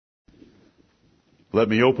Let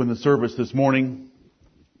me open the service this morning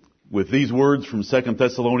with these words from 2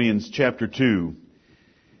 Thessalonians chapter 2.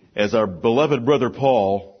 As our beloved brother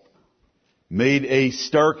Paul made a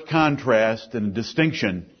stark contrast and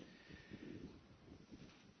distinction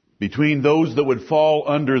between those that would fall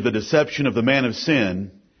under the deception of the man of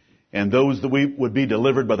sin and those that would be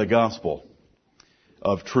delivered by the gospel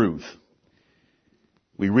of truth.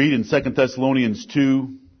 We read in 2 Thessalonians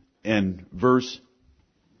 2 and verse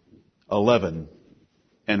 11,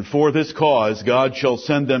 "And for this cause God shall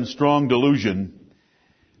send them strong delusion,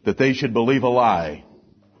 that they should believe a lie,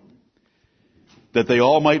 that they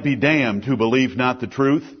all might be damned who believed not the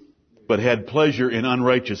truth, but had pleasure in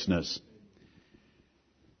unrighteousness.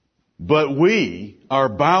 But we are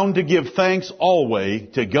bound to give thanks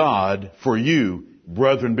always to God for you,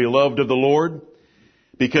 brethren beloved of the Lord,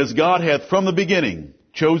 because God hath from the beginning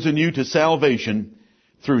chosen you to salvation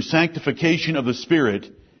through sanctification of the Spirit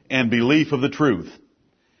and belief of the truth,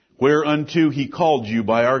 whereunto He called you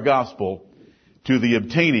by our gospel to the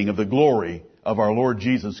obtaining of the glory of our Lord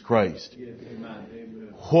Jesus Christ." Yes,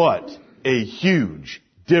 amen. What a huge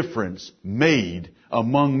difference made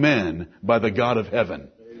among men by the God of heaven.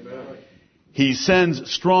 Amen. He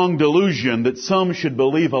sends strong delusion that some should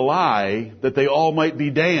believe a lie, that they all might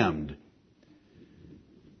be damned,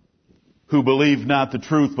 who believed not the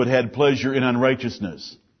truth but had pleasure in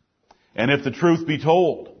unrighteousness. And if the truth be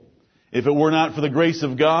told, if it were not for the grace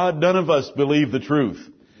of God, none of us believed the truth.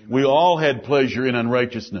 We all had pleasure in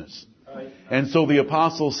unrighteousness. And so the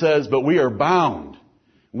apostle says, but we are bound.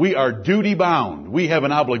 We are duty bound. We have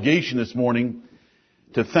an obligation this morning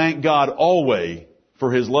to thank God always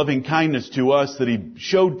for His loving kindness to us that He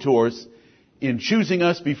showed to us in choosing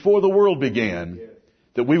us before the world began,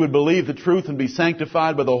 that we would believe the truth and be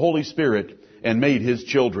sanctified by the Holy Spirit and made His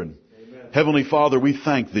children. Amen. Heavenly Father, we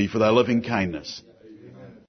thank Thee for Thy loving kindness.